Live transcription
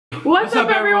What's up,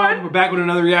 everyone? We're back with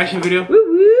another reaction video. Woo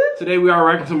woo. Today we are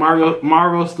reacting to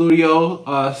Marvel Studio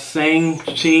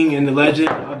Shang and the Legend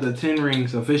of the Ten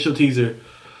Rings official teaser.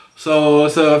 So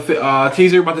it's a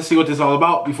teaser. About to see what this is all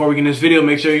about. Before we get in this video,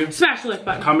 make sure you smash the like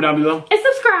button, comment down below, and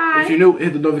subscribe. If you're new,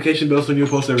 hit the notification bell so you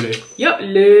post every day. Yep,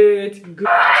 let's go.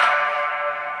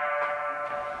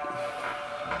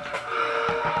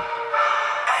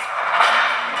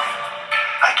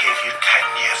 I gave you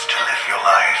 10 years to live your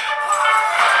life.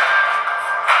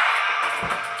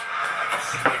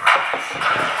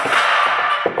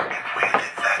 And where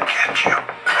did that get you?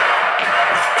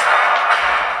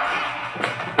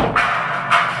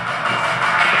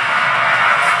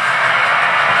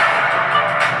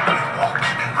 You walked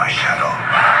in my shadow.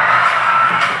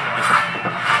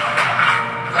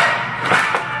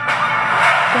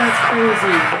 That's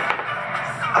crazy.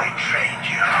 I trained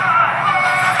you.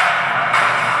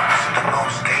 The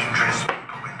most dangerous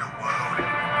people in the world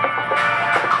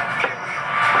could kill you.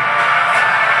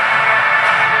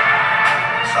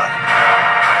 Son,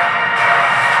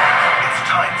 it's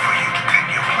time for you to take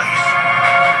your place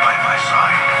by my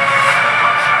side.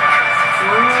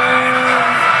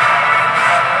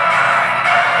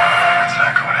 That's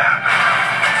not going to happen.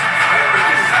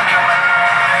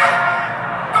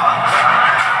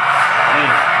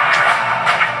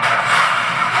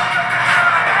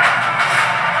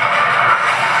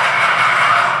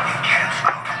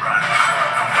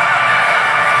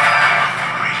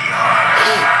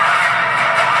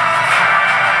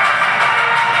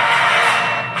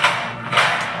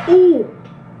 Ooh.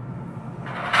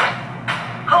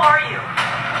 Who are you?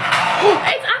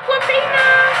 It's Aquafina.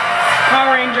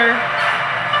 Power Ranger.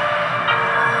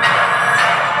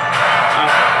 Oh.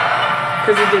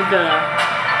 Because he did the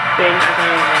thing.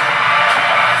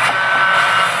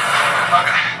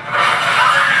 Okay.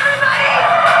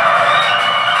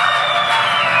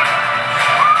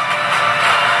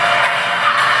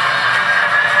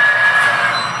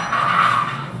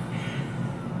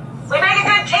 We make a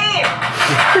good team.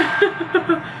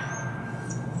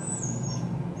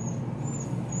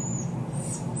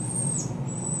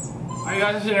 Alright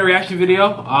guys, this is a reaction video.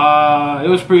 It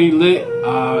was pretty lit.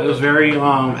 It was very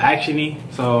actiony.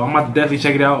 So I'm about to definitely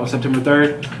check it out on September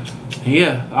 3rd. And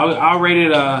yeah, I'll rate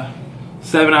it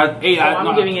 7 out of 8. So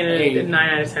I'm giving it a 9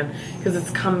 out of 10 because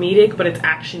it's comedic, but it's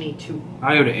actiony too.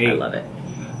 I'll give it an 8. I love it.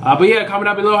 But yeah, comment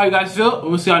down below how you guys feel, and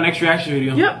we'll see our next reaction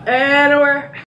video. Yep, and we're